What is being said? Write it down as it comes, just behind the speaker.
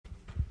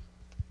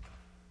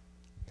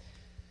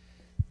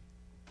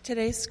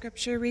Today's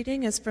scripture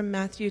reading is from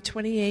Matthew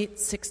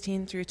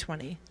 28:16 through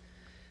 20.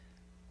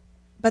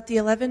 But the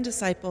 11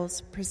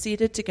 disciples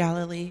proceeded to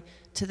Galilee,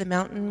 to the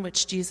mountain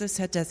which Jesus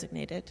had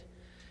designated.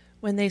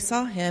 When they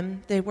saw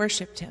him, they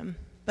worshipped him,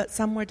 but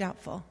some were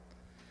doubtful.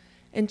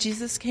 And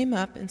Jesus came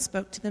up and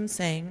spoke to them,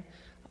 saying,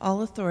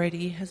 "All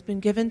authority has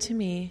been given to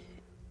me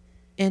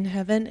in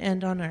heaven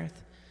and on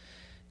earth.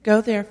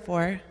 Go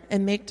therefore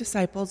and make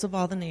disciples of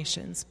all the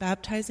nations,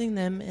 baptizing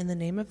them in the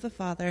name of the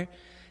Father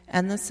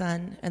and the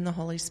Son and the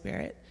Holy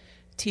Spirit,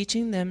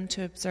 teaching them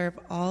to observe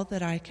all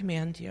that I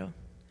command you.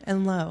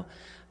 And lo,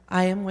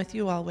 I am with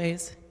you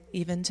always,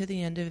 even to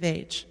the end of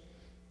age."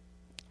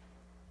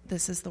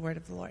 This is the word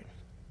of the Lord.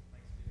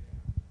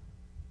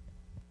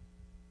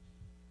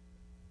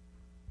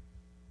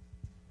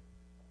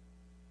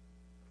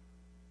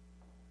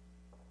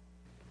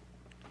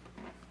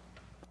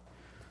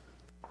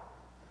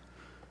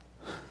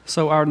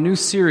 So our new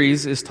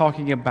series is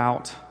talking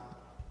about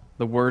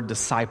the word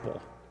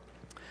disciple.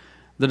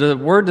 The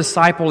word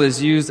disciple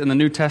is used in the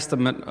New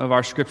Testament of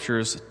our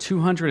scriptures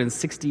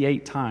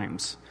 268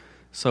 times.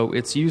 So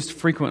it's used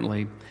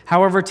frequently.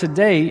 However,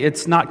 today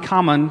it's not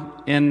common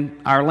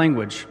in our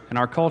language, in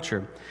our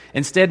culture.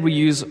 Instead, we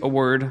use a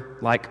word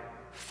like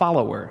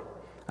follower.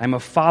 I'm a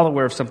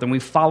follower of something. We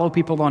follow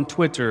people on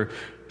Twitter.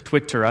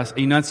 I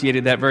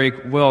enunciated that very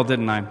well,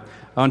 didn't I?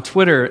 On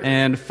Twitter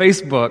and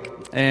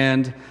Facebook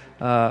and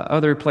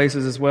other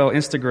places as well,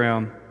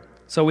 Instagram.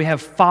 So we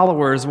have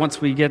followers. Once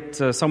we get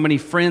so many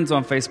friends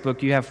on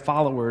Facebook, you have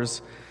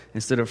followers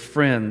instead of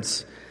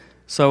friends.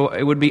 So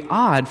it would be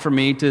odd for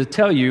me to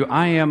tell you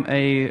I am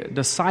a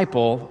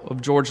disciple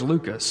of George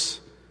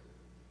Lucas.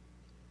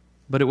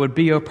 But it would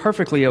be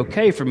perfectly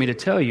okay for me to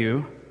tell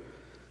you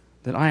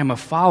that I am a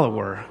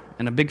follower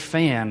and a big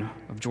fan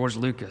of George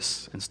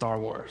Lucas and Star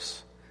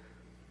Wars.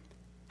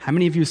 How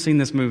many of you have seen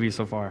this movie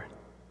so far?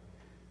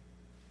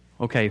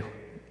 Okay.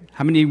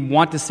 How many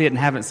want to see it and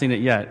haven't seen it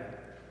yet?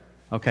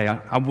 Okay,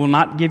 I will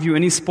not give you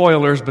any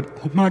spoilers, but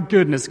oh my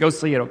goodness, go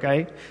see it,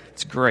 okay?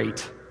 It's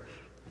great.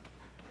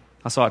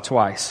 I saw it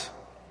twice.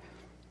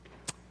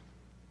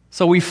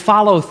 So we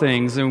follow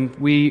things, and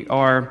we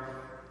are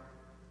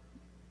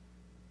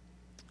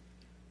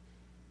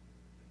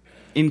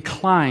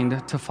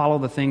inclined to follow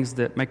the things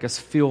that make us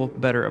feel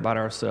better about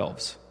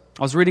ourselves.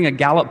 I was reading a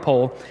Gallup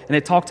poll, and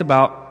it talked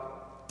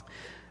about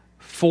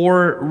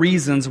 4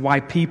 reasons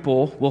why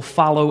people will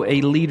follow a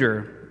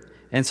leader.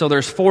 And so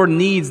there's 4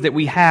 needs that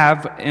we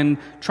have in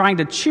trying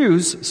to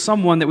choose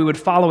someone that we would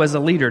follow as a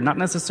leader. Not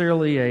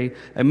necessarily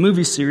a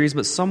movie series,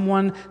 but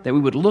someone that we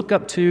would look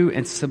up to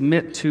and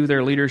submit to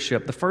their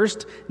leadership. The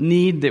first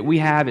need that we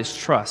have is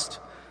trust.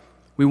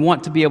 We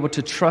want to be able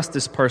to trust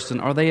this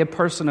person. Are they a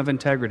person of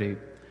integrity?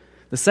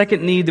 The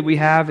second need that we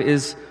have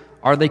is,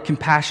 are they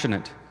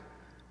compassionate?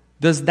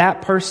 Does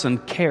that person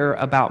care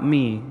about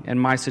me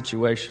and my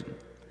situation?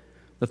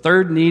 The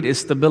third need is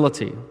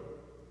stability.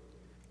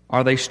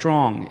 Are they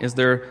strong? Is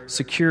there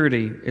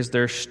security? Is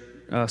there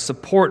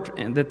support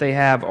that they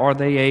have? Are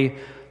they a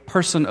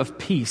person of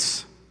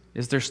peace?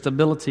 Is there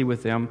stability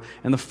with them?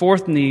 And the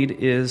fourth need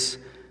is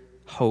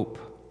hope.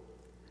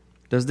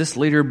 Does this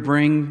leader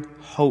bring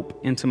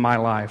hope into my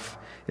life?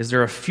 Is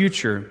there a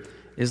future?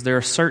 Is there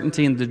a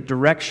certainty in the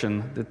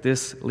direction that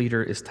this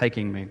leader is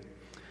taking me?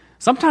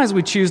 Sometimes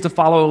we choose to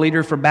follow a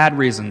leader for bad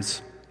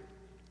reasons.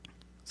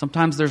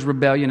 Sometimes there's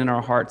rebellion in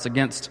our hearts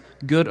against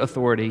good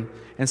authority,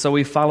 and so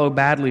we follow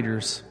bad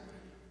leaders.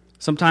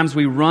 Sometimes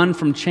we run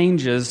from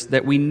changes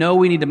that we know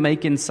we need to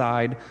make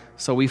inside,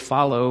 so we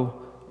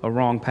follow a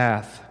wrong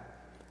path.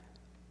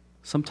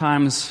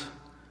 Sometimes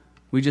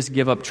we just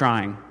give up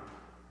trying,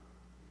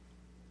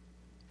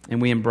 and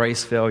we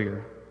embrace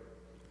failure.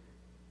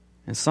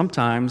 And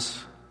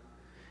sometimes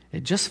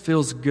it just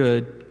feels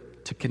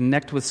good to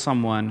connect with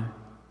someone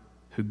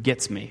who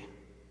gets me.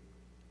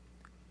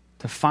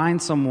 To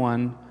find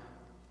someone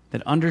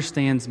that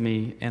understands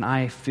me and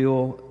I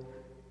feel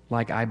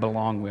like I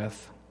belong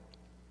with.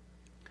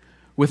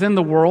 Within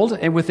the world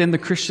and within the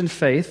Christian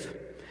faith,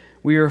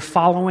 we are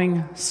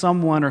following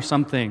someone or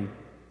something.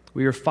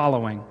 We are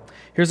following.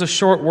 Here's a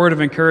short word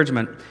of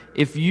encouragement.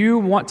 If you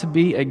want to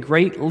be a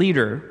great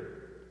leader,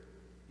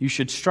 you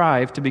should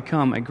strive to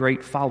become a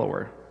great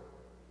follower.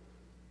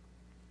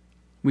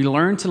 We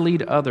learn to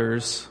lead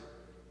others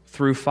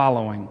through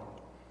following.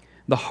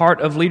 The heart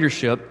of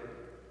leadership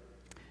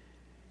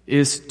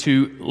is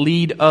to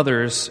lead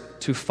others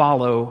to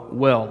follow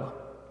well.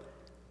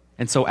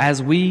 And so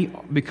as we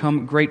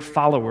become great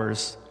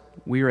followers,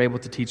 we are able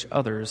to teach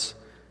others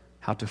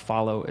how to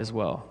follow as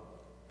well.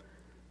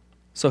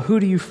 So who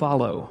do you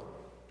follow?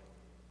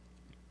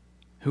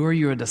 Who are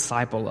you a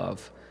disciple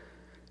of?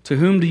 To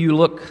whom do you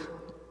look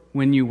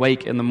when you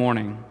wake in the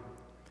morning?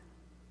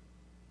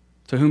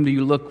 To whom do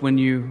you look when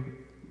you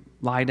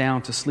lie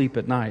down to sleep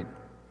at night?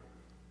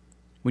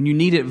 When you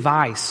need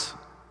advice,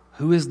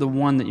 who is the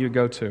one that you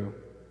go to?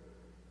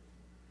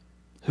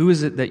 Who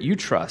is it that you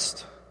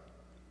trust?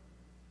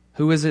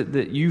 Who is it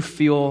that you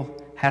feel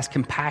has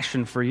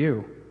compassion for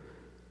you?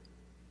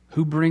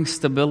 Who brings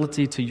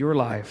stability to your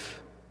life?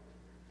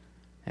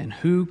 And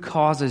who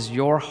causes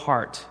your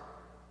heart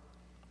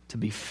to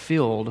be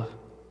filled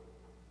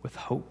with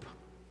hope?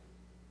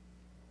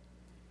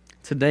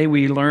 Today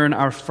we learn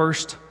our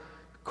first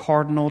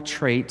cardinal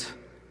trait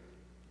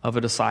of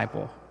a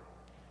disciple.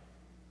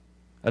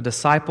 A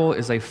disciple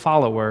is a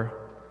follower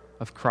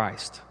of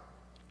Christ.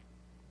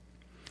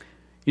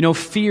 You know,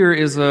 fear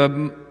is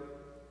a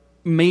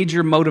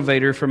major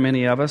motivator for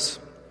many of us,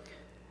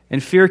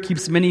 and fear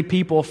keeps many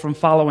people from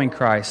following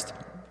Christ.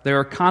 There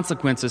are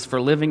consequences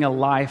for living a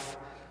life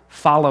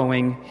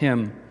following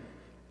Him.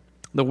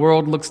 The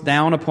world looks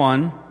down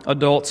upon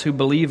adults who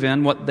believe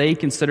in what they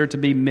consider to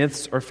be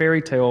myths or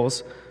fairy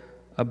tales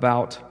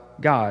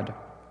about God.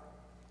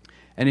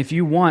 And if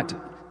you want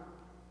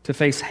to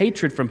face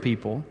hatred from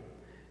people,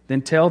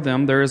 then tell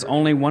them there is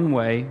only one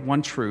way,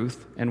 one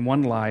truth, and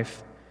one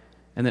life,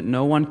 and that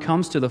no one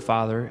comes to the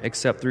Father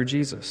except through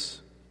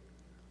Jesus.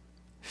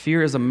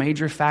 Fear is a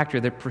major factor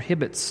that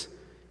prohibits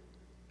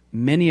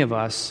many of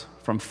us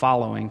from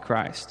following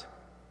Christ.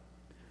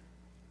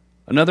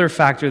 Another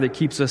factor that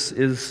keeps us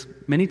is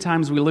many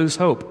times we lose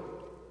hope.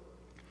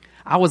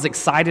 I was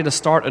excited to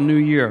start a new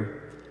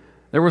year.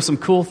 There were some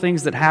cool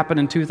things that happened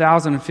in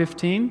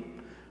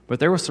 2015, but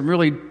there were some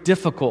really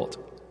difficult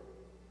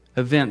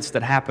events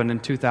that happened in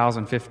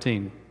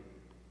 2015.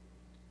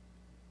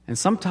 And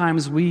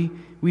sometimes we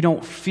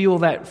don't feel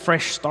that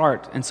fresh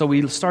start, and so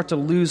we start to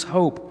lose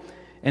hope,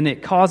 and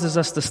it causes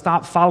us to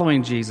stop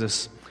following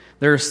Jesus.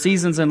 There are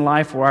seasons in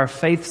life where our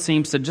faith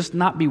seems to just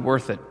not be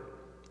worth it.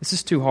 This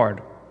is too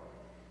hard.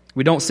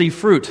 We don't see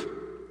fruit.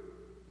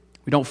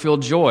 We don't feel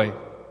joy.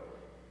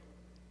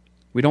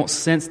 We don't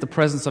sense the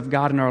presence of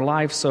God in our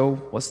life, so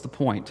what's the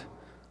point?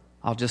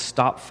 I'll just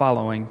stop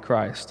following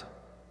Christ.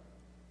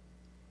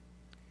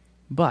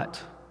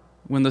 But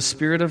when the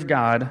Spirit of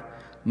God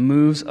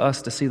moves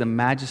us to see the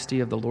majesty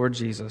of the Lord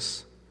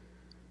Jesus,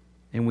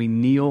 and we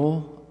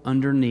kneel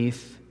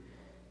underneath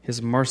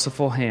His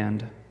merciful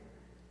hand,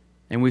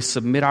 and we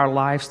submit our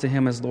lives to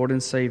Him as Lord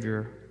and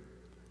Savior,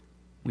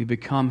 we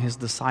become His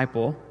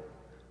disciple,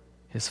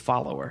 His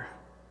follower.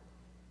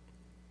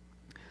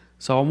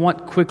 So I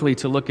want quickly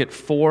to look at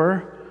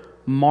 4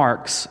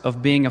 marks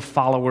of being a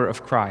follower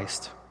of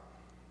Christ.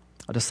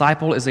 A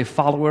disciple is a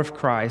follower of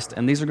Christ,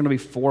 and these are going to be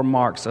 4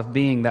 marks of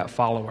being that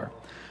follower.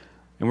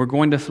 And we're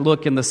going to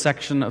look in the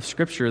section of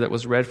Scripture that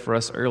was read for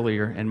us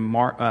earlier in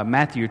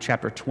Matthew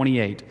chapter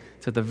 28.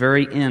 It's at the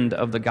very end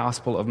of the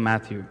Gospel of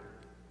Matthew.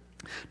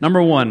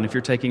 Number 1, if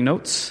you're taking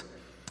notes,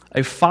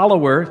 a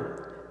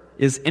follower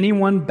is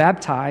anyone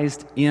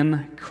baptized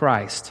in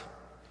Christ.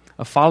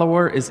 A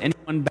follower is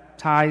anyone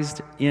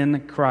baptized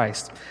in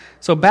Christ.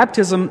 So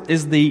baptism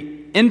is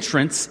the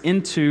entrance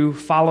into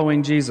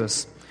following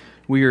Jesus.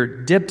 We are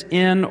dipped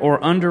in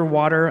or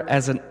underwater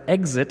as an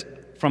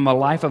exit from a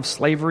life of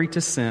slavery to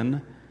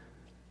sin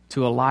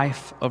to a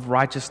life of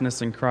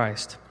righteousness in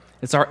Christ.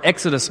 It's our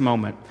exodus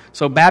moment.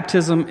 So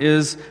baptism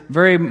is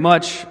very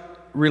much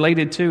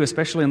related to,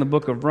 especially in the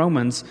book of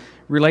Romans,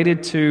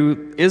 related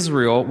to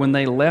Israel when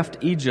they left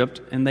Egypt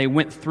and they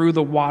went through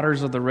the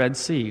waters of the Red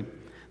Sea.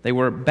 They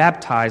were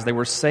baptized. They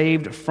were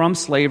saved from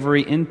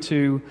slavery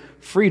into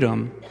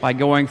freedom by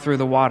going through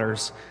the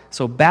waters.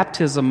 So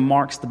baptism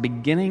marks the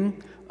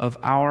beginning of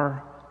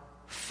our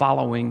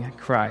following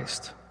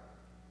Christ,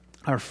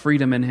 our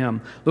freedom in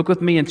Him. Look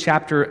with me in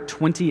chapter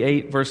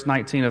 28, verse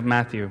 19 of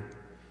Matthew.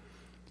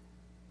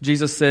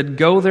 Jesus said,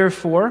 "Go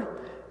therefore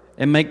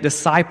and make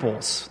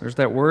disciples." There's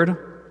that word.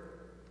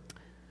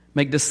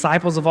 "Make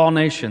disciples of all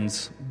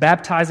nations,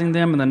 baptizing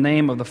them in the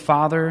name of the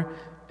Father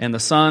and the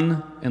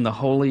Son and the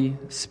Holy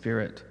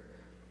Spirit."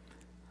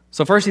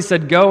 So first He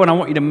said, go, and I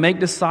want you to make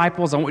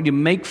disciples. I want you to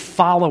make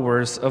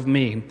followers of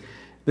me.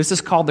 This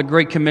is called the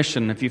Great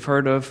Commission. If you've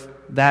heard of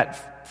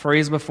that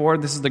phrase before,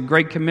 this is the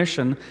Great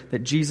Commission that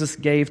Jesus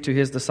gave to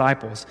His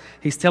disciples.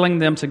 He's telling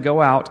them to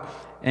go out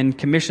and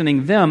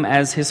commissioning them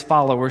as His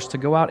followers to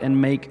go out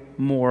and make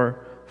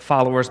more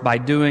followers by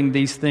doing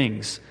these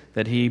things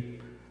that He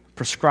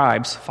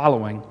prescribes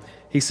following.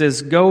 He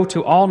says, go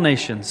to all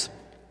nations.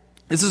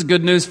 This is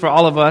good news for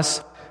all of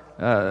us.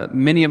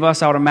 Many of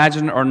us, I would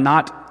imagine, are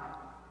not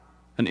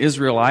an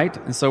Israelite,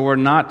 and so we're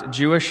not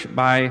Jewish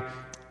by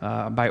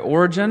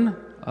origin.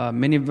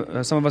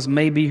 Some of us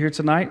may be here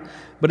tonight,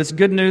 but it's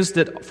good news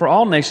that for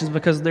all nations,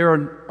 because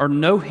there are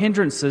no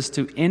hindrances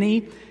to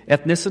any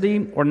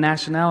ethnicity or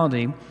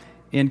nationality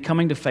in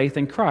coming to faith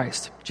in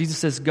Christ. Jesus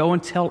says, go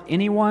and tell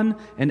anyone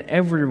and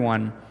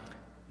everyone,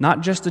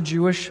 not just the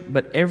Jewish,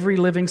 but every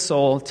living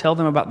soul, tell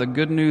them about the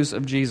good news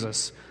of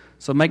Jesus.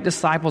 So make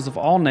disciples of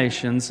all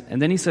nations,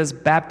 and then He says,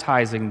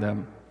 baptizing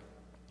them.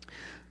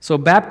 So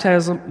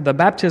the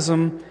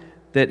baptism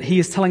that He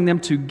is telling them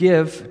to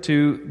give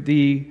to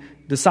the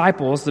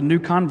disciples, the new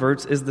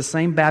converts, is the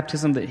same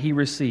baptism that He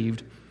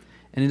received,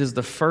 and it is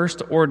the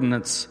first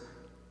ordinance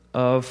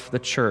of the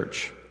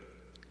church.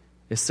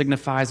 It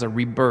signifies a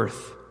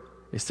rebirth.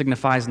 It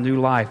signifies new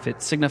life.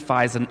 It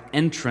signifies an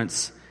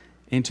entrance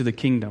into the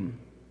kingdom.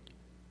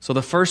 So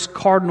the first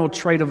cardinal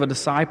trait of a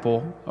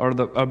disciple, or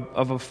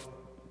of a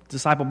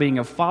disciple being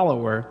a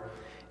follower,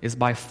 is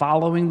by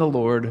following the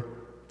Lord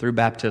through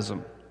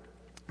baptism.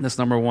 That's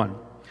number one.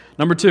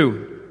 Number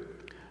two,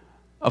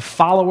 a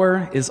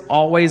follower is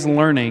always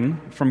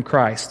learning from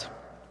Christ.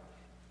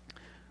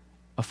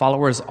 A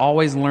follower is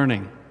always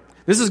learning.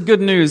 This is good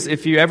news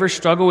if you ever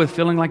struggle with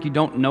feeling like you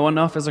don't know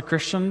enough as a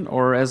Christian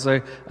or as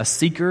a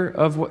seeker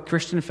of what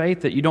Christian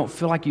faith, that you don't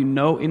feel like you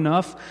know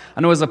enough. I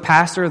know as a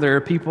pastor, there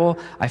are people,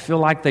 I feel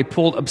like they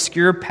pulled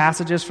obscure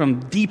passages from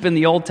deep in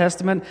the Old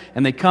Testament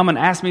and they come and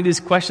ask me these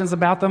questions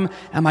about them.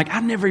 And I'm like,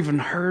 I've never even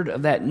heard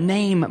of that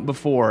name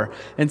before.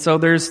 And so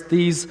there's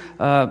these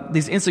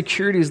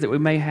insecurities that we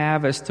may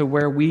have as to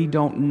where we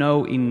don't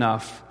know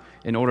enough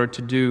in order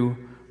to do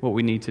what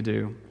we need to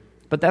do.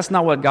 But that's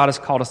not what God has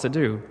called us to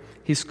do.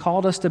 He's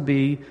called us to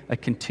be a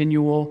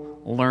continual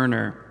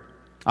learner.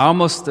 I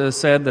almost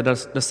said that a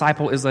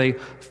disciple is a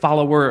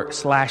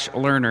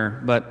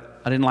follower/learner,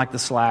 but I didn't like the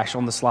slash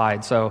on the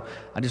slide, so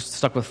I just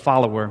stuck with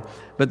follower.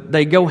 But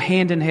they go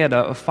hand in hand,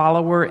 a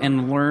follower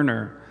and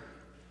learner.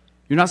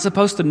 You're not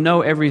supposed to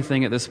know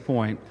everything at this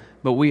point,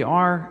 but we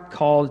are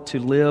called to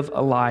live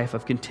a life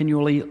of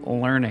continually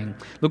learning.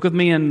 Look with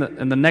me in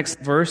the next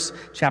verse,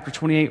 chapter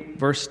 28,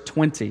 verse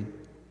 20.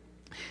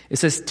 It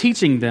says,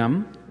 teaching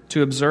them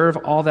to observe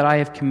all that I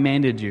have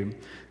commanded you.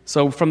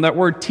 So from that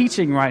word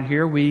teaching right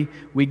here, we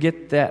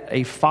get that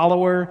a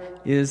follower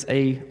is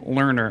a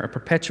learner, a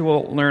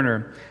perpetual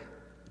learner.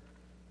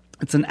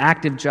 It's an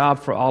active job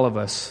for all of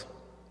us.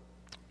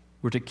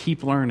 We're to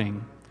keep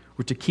learning.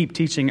 We're to keep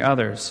teaching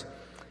others.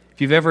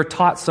 If you've ever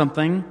taught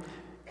something,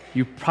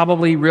 you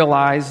probably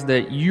realize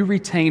that you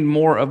retain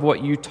more of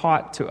what you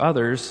taught to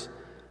others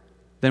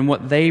than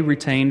what they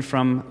retained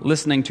from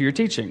listening to your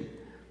teaching.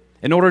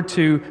 In order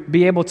to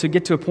be able to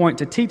get to a point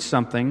to teach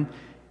something,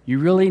 you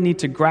really need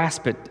to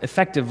grasp it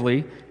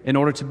effectively in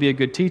order to be a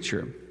good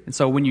teacher. And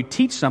so when you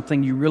teach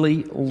something, you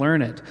really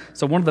learn it.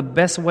 So one of the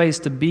best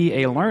ways to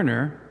be a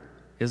learner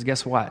is,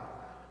 guess what?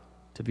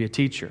 To be a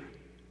teacher.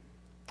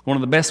 One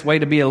of the best ways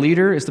to be a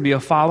leader is to be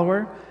a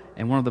follower,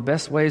 and one of the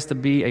best ways to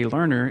be a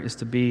learner is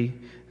to be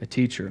a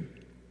teacher.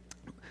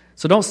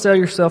 So don't sell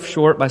yourself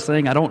short by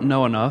saying, I don't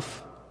know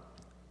enough.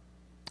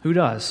 Who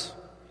does?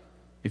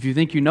 If you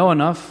think you know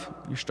enough,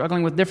 you're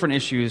struggling with different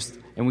issues,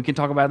 and we can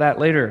talk about that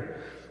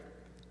later.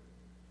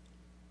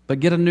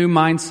 But get a new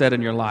mindset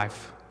in your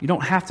life. You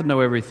don't have to know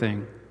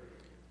everything.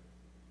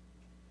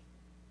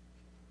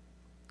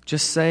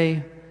 Just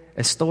say,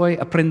 estoy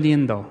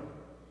aprendiendo.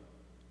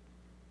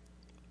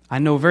 I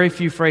know very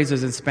few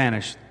phrases in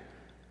Spanish.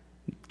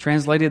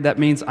 Translated, that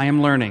means I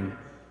am learning.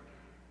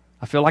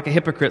 I feel like a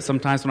hypocrite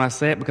sometimes when I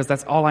say it because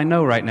that's all I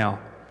know right now.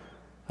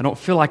 I don't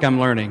feel like I'm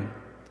learning.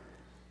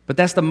 But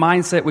that's the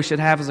mindset we should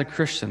have as a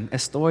Christian.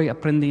 Estoy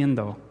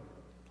aprendiendo.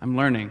 I'm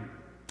learning.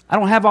 I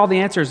don't have all the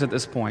answers at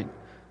this point.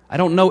 I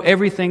don't know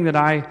everything that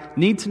I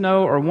need to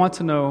know or want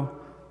to know,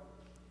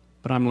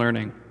 but I'm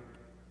learning.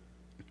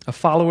 A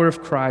follower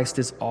of Christ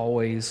is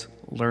always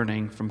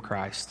learning from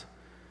Christ.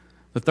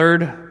 The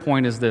third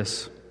point is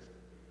this.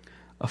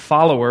 A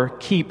follower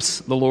keeps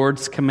the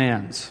Lord's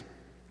commands.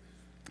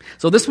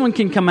 So this one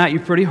can come at you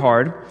pretty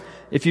hard.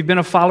 If you've been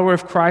a follower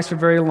of Christ for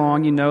very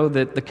long, you know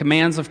that the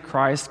commands of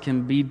Christ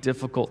can be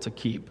difficult to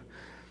keep.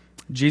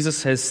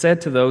 Jesus has said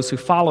to those who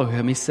follow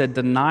him, he said,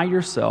 deny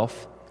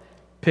yourself,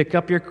 pick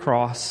up your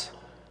cross,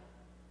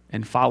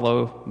 and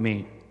follow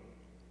me.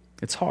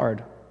 It's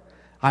hard.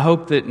 I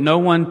hope that no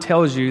one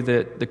tells you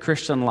that the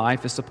Christian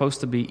life is supposed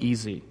to be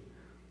easy.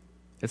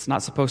 It's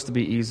not supposed to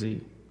be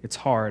easy. It's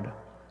hard.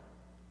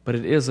 But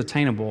it is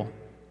attainable.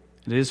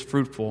 It is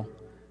fruitful.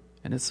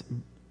 And it's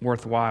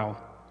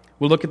worthwhile.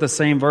 We'll look at the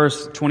same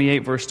verse, 28,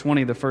 verse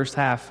 20, the first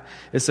half.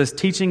 It says,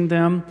 teaching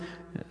them,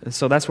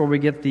 so that's where we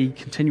get the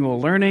continual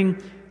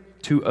learning,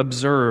 to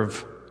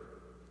observe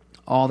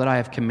all that I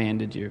have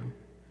commanded you.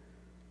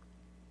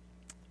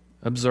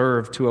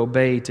 Observe, to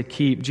obey, to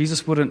keep.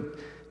 Jesus wouldn't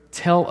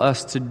tell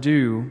us to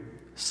do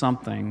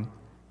something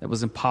that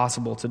was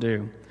impossible to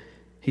do.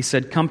 He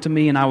said, come to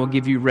me and I will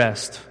give you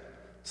rest.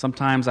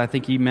 Sometimes I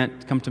think he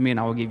meant, come to me and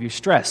I will give you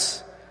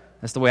stress.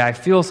 That's the way I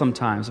feel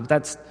sometimes, but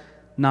that's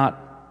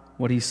not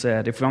what he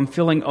said. If I'm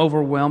feeling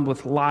overwhelmed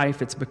with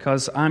life, it's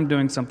because I'm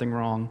doing something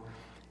wrong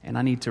and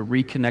I need to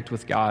reconnect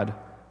with God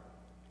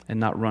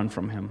and not run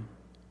from him.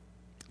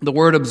 The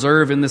word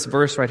observe in this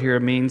verse right here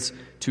means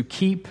to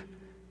keep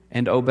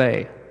and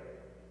obey.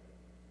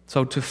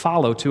 So to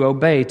follow, to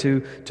obey, to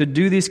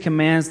do these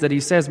commands that he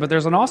says. But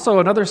there's also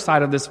another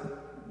side of this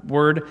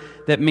word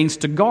that means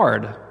to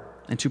guard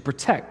and to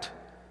protect.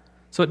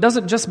 So it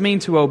doesn't just mean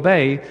to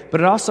obey,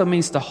 but it also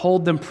means to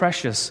hold them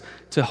precious,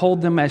 to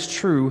hold them as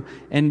true,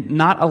 and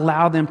not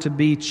allow them to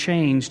be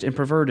changed and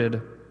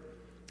perverted.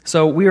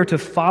 So we are to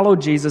follow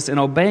Jesus in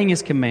obeying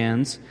his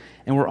commands,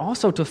 and we're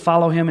also to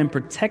follow him in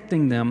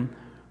protecting them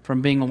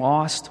from being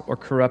lost or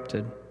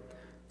corrupted.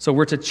 So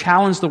we're to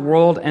challenge the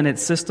world and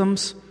its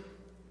systems,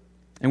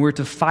 and we're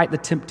to fight the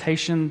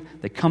temptation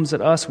that comes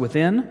at us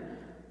within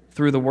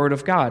through the Word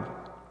of God.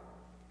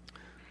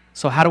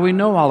 So how do we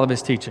know all of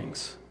his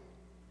teachings?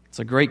 It's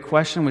a great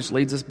question, which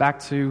leads us back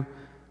to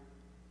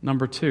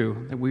number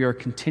 2, that we are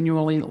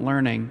continually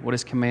learning what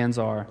his commands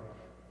are.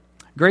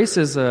 Grace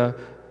is there's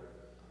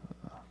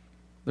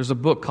a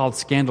book called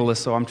Scandalous,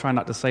 so I'm trying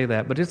not to say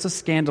that, but it's a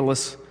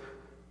scandalous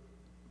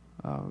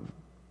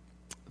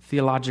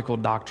theological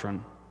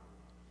doctrine.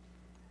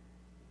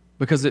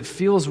 Because it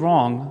feels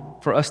wrong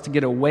for us to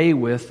get away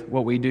with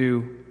what we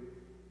do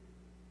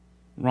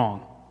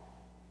wrong.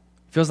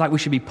 It feels like we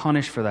should be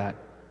punished for that.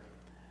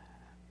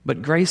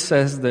 But grace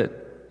says that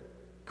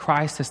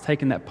Christ has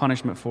taken that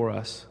punishment for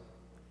us.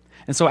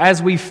 And so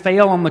as we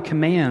fail on the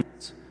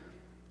commands,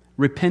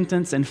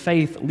 repentance and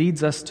faith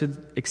leads us to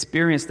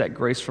experience that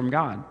grace from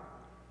God.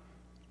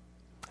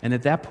 And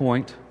at that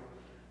point,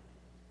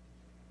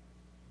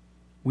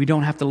 we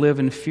don't have to live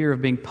in fear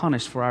of being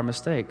punished for our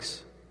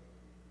mistakes.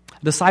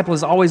 The disciple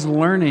is always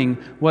learning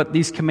what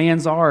these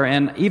commands are.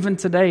 And even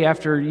today,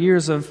 after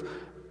years of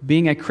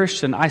being a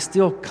Christian, I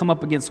still come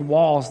up against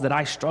walls that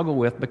I struggle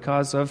with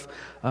because of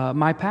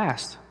my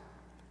past.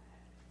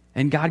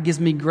 And God gives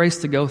me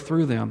grace to go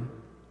through them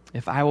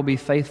if I will be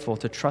faithful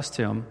to trust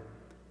Him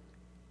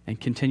and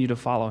continue to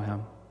follow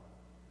Him.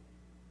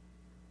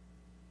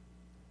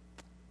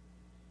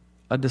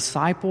 A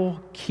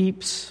disciple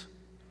keeps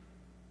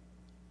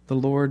the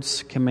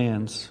Lord's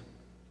commands.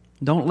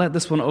 Don't let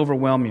this one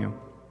overwhelm you.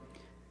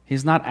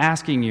 He's not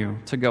asking you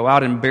to go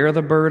out and bear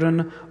the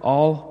burden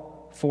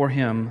all for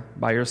Him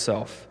by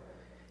yourself.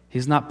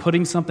 He's not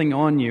putting something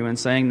on you and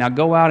saying, now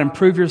go out and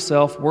prove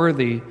yourself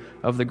worthy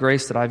of the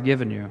grace that I've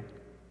given you.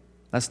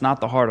 That's not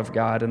the heart of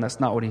God, and that's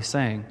not what He's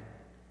saying.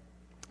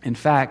 In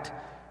fact,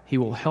 He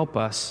will help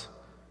us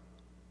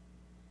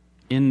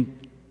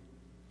in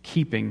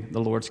keeping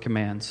the Lord's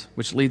commands,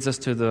 which leads us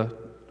to the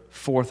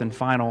fourth and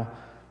final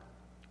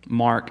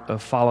mark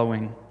of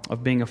following,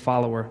 of being a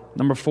follower.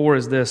 Number 4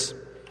 is this: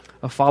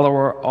 a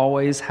follower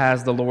always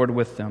has the Lord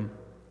with them.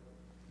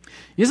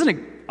 Isn't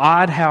it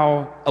odd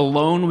how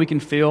alone we can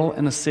feel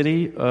in a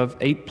city of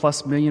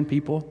 8+ million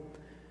people?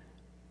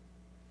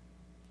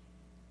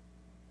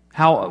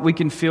 How we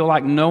can feel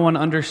like no one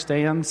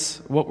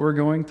understands what we're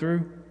going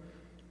through?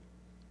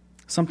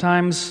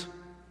 Sometimes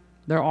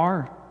there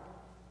are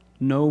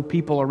no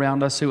people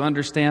around us who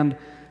understand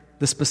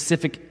the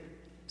specific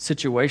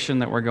situation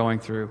that we're going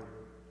through.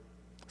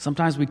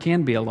 Sometimes we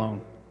can be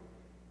alone.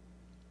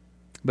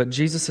 But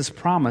Jesus has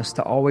promised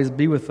to always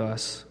be with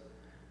us.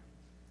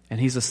 And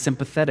He's a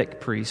sympathetic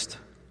priest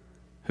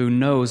who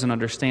knows and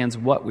understands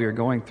what we are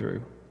going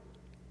through.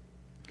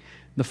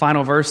 The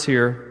final verse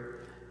here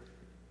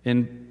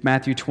in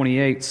Matthew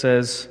 28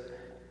 says,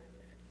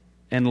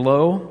 and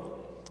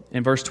lo,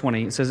 in verse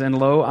 20, it says, and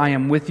lo, I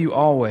am with you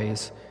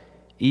always,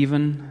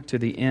 even to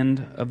the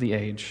end of the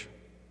age.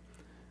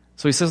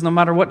 So He says, no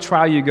matter what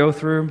trial you go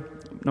through,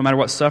 no matter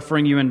what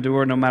suffering you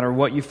endure, no matter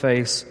what you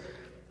face,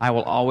 I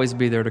will always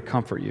be there to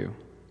comfort you.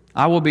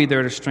 I will be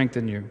there to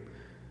strengthen you.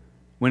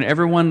 When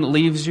everyone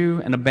leaves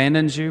you and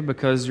abandons you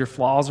because your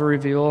flaws are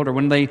revealed, or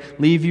when they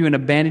leave you and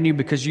abandon you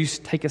because you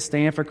take a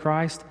stand for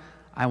Christ,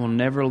 I will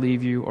never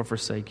leave you or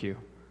forsake you.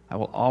 I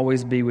will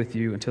always be with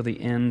you until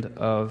the end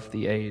of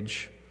the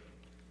age.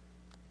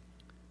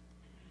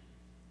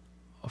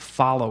 A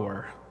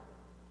follower,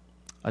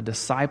 a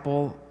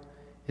disciple,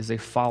 is a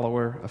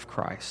follower of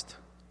Christ.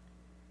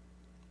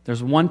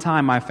 There's one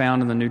time I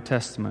found in the New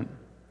Testament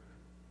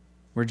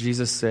where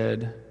Jesus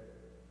said,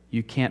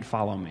 you can't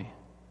follow me.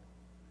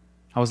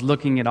 I was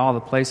looking at all the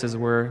places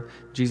where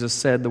Jesus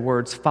said the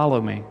words, follow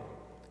me.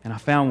 And I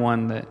found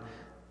one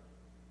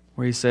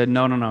where He said,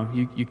 no,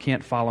 you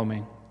can't follow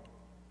me.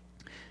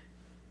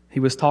 He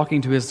was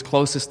talking to His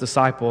closest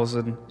disciples,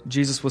 and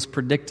Jesus was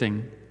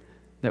predicting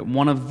that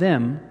one of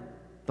them,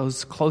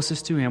 those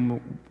closest to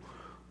Him,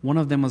 one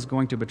of them was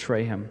going to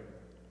betray Him.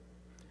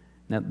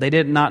 Now, they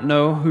did not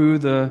know who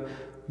the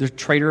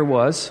traitor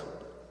was,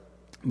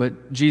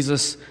 but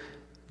Jesus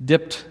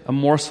dipped a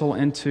morsel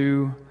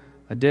into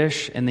a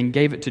dish and then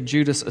gave it to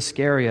Judas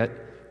Iscariot,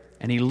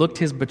 and He looked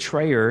his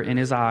betrayer in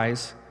his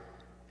eyes,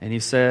 and He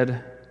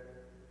said,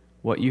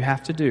 what you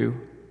have to do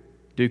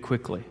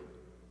quickly.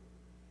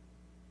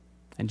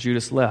 And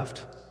Judas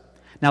left.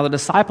 Now the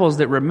disciples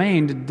that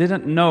remained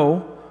didn't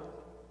know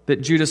that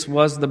Judas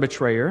was the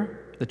betrayer,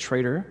 the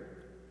traitor.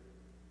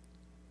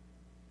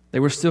 They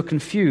were still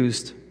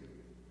confused.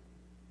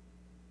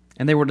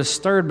 And they were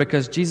disturbed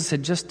because Jesus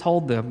had just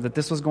told them that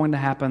this was going to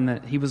happen,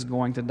 that He was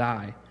going to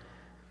die.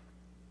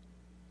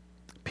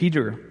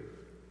 Peter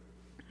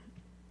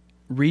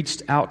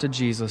reached out to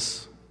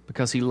Jesus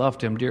because he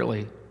loved Him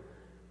dearly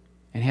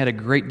and had a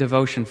great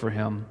devotion for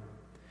Him.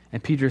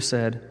 And Peter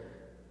said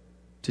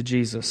to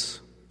Jesus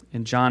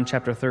in John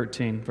chapter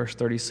 13, verse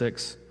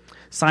 36,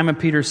 Simon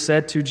Peter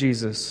said to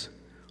Jesus,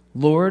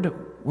 Lord,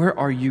 where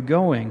are you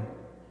going?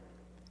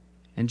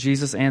 And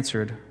Jesus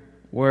answered,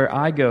 where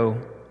I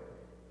go,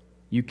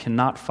 you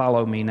cannot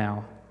follow me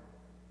now,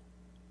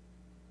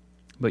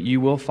 but you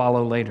will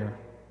follow later.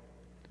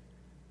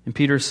 And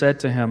Peter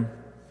said to Him,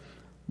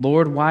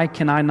 Lord, why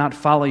can I not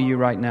follow you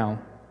right now?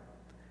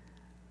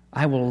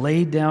 I will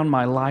lay down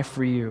my life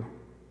for you.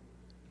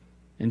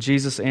 And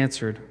Jesus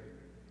answered,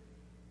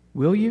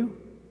 will you?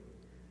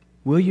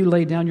 Will you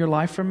lay down your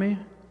life for me?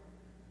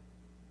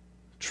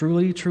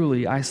 Truly,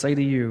 truly, I say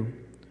to you,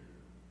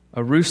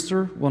 a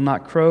rooster will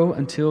not crow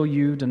until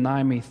you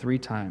deny me 3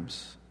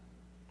 times.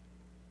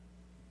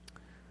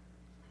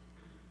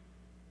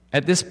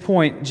 At this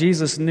point,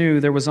 Jesus knew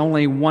there was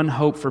only one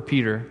hope for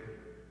Peter.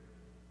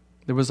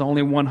 There was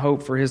only one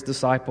hope for his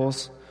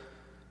disciples.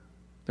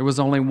 There was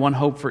only one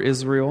hope for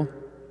Israel.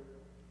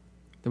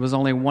 There was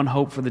only one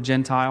hope for the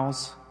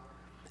Gentiles.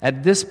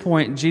 At this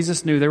point,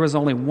 Jesus knew there was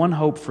only one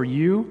hope for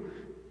you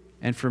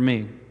and for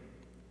me.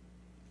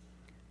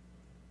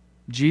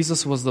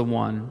 Jesus was the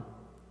one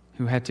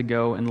who had to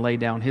go and lay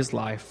down his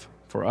life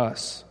for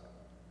us.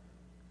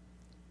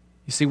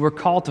 You see, we're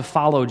called to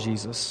follow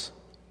Jesus,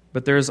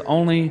 but there's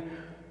only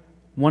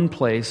one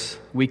place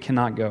we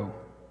cannot go.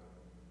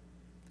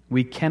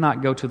 We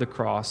cannot go to the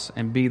cross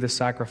and be the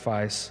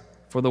sacrifice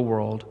for the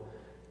world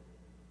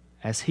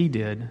as he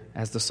did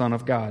as the Son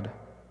of God.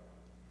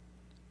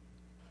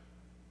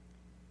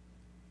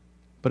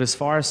 But as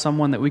far as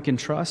someone that we can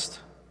trust,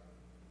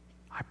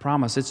 I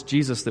promise it's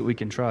Jesus that we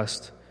can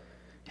trust.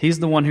 He's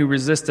the one who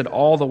resisted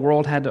all the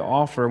world had to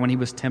offer when he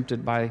was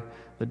tempted by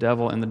the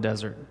devil in the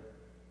desert.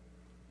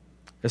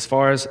 As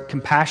far as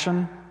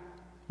compassion,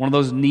 one of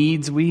those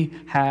needs we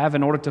have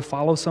in order to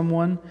follow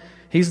someone,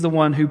 he's the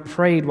one who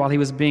prayed while he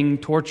was being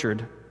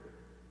tortured.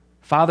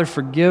 Father,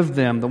 forgive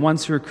them, the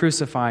ones who are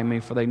crucifying me,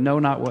 for they know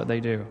not what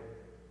they do.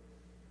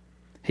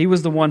 He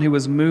was the one who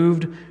was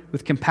moved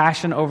with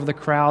compassion over the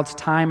crowds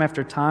time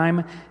after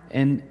time,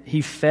 and he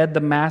fed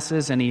the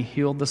masses and he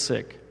healed the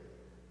sick.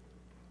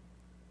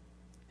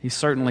 He's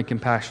certainly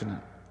compassionate.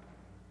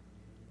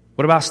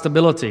 What about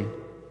stability?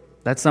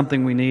 That's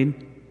something we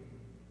need.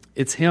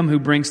 It's him who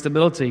brings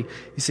stability.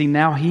 You see,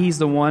 now he's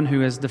the one who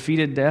has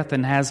defeated death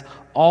and has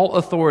all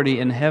authority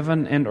in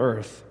heaven and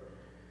earth.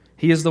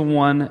 He is the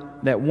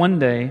one that one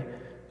day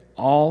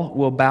all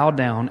will bow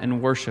down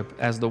and worship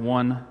as the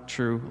one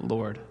true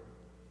Lord.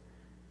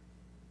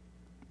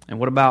 And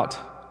what about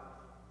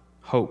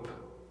hope?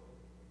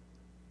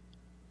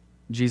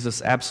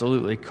 Jesus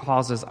absolutely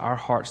causes our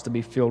hearts to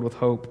be filled with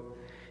hope.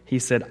 He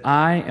said,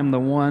 I am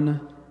the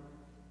one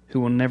who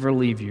will never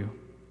leave you,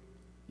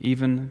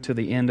 even to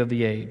the end of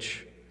the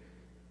age.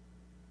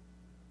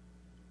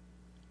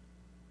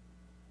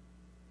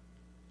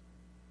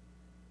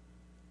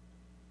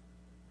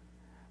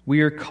 We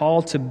are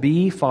called to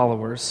be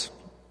followers,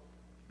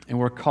 and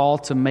we're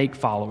called to make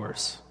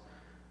followers.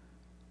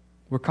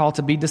 We're called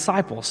to be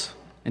disciples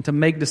and to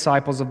make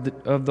disciples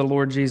of the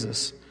Lord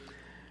Jesus.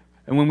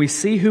 And when we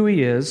see who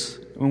he is,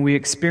 when we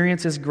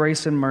experience his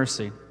grace and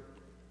mercy,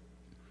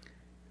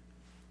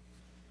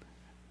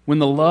 when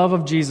the love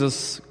of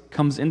Jesus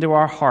comes into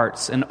our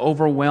hearts and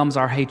overwhelms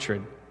our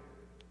hatred,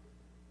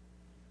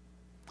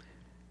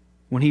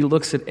 when he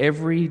looks at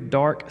every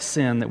dark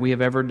sin that we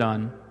have ever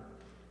done,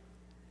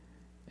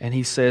 and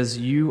he says,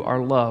 you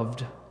are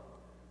loved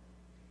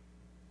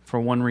for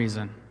one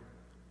reason,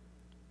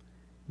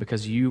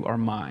 because you are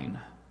mine.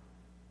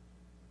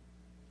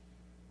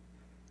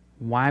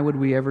 Why would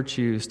we ever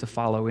choose to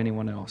follow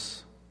anyone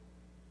else?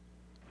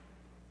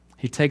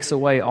 He takes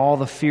away all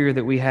the fear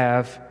that we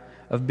have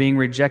of being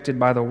rejected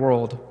by the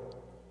world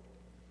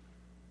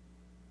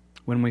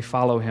when we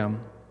follow him.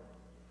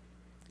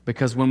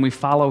 Because when we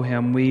follow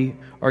him, we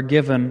are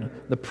given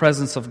the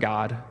presence of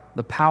God,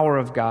 the power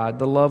of God,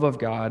 the love of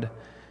God,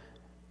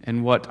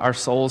 and what our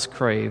souls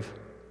crave,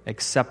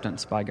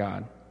 acceptance by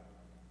God.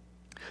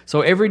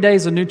 So every day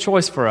is a new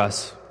choice for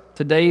us.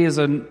 Today is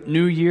a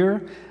new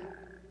year.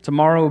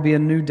 Tomorrow will be a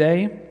new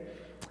day.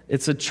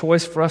 It's a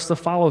choice for us to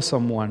follow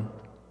someone.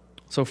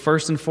 So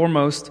first and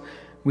foremost,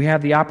 we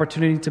have the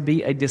opportunity to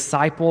be a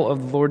disciple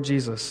of the Lord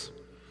Jesus.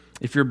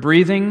 If you're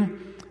breathing,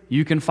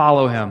 you can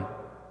follow him.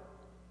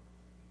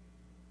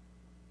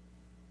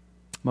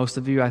 Most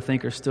of you, I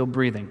think, are still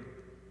breathing.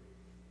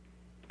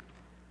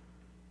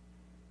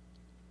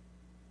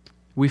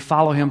 We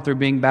follow him through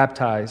being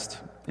baptized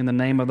in the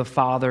name of the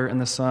Father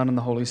and the Son and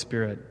the Holy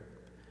Spirit.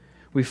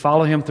 We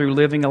follow him through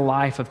living a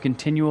life of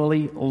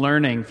continually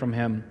learning from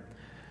him.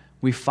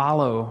 We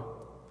follow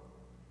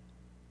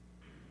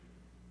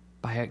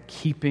by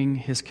keeping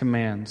his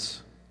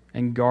commands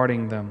and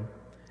guarding them.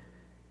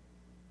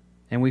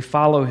 And we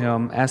follow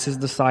him as his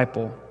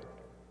disciple.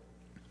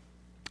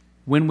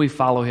 When we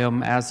follow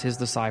him as his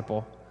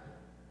disciple,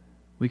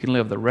 we can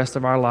live the rest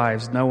of our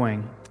lives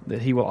knowing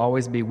that he will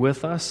always be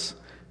with us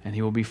and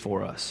he will be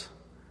for us.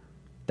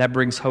 That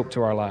brings hope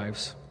to our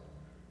lives.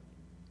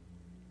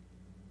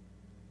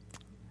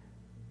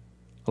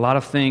 A lot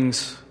of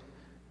things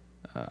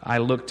I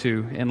look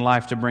to in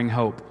life to bring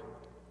hope.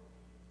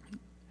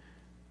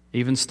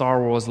 Even Star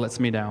Wars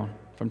lets me down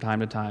from time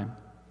to time.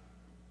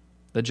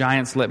 The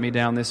Giants let me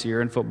down this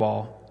year in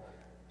football,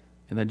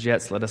 and the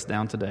Jets let us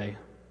down today.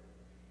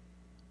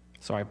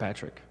 Sorry,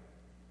 Patrick.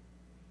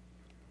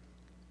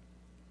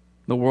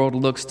 The world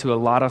looks to a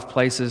lot of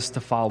places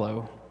to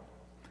follow,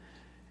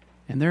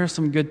 and there are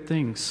some good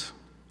things.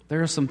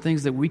 There are some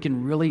things that we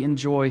can really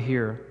enjoy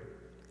here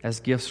as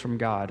gifts from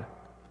God.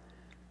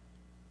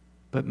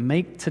 But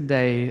make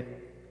today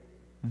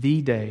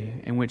the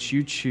day in which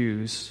you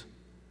choose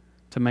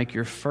to make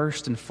your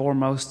first and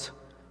foremost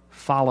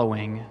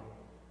following,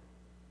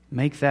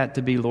 make that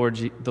to be the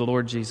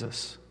Lord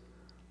Jesus.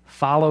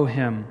 Follow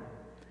him.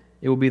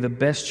 It will be the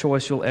best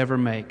choice you'll ever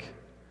make.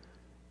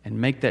 And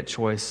make that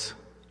choice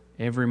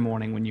every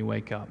morning when you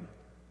wake up.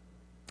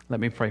 Let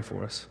me pray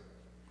for us.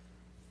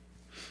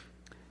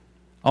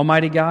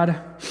 Almighty God,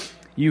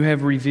 you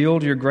have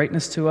revealed your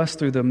greatness to us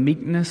through the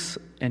meekness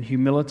and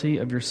humility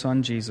of your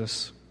Son,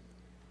 Jesus.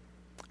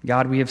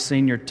 God, we have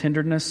seen your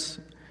tenderness,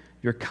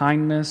 your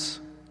kindness,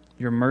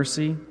 your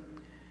mercy,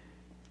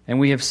 and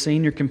we have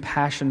seen your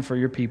compassion for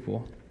your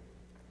people.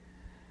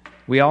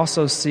 We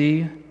also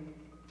see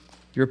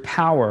your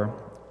power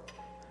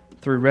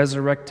through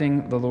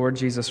resurrecting the Lord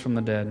Jesus from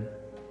the dead.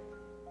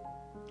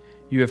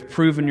 You have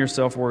proven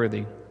yourself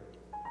worthy.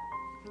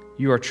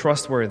 You are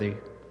trustworthy.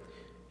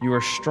 You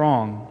are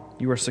strong.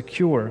 You are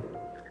secure.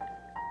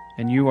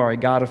 And you are a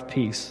God of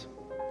peace.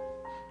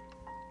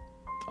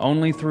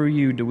 Only through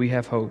you do we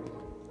have hope.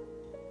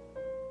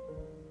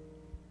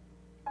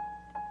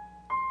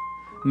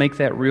 Make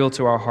that real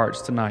to our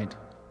hearts tonight.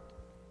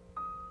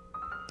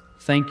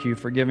 Thank you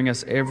for giving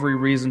us every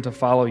reason to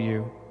follow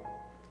you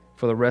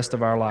for the rest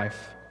of our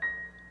life.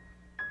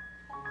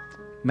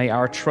 May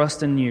our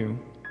trust in you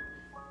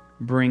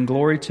bring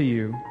glory to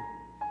you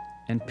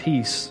and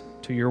peace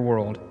to your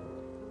world.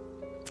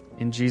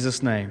 In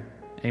Jesus' name,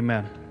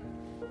 amen.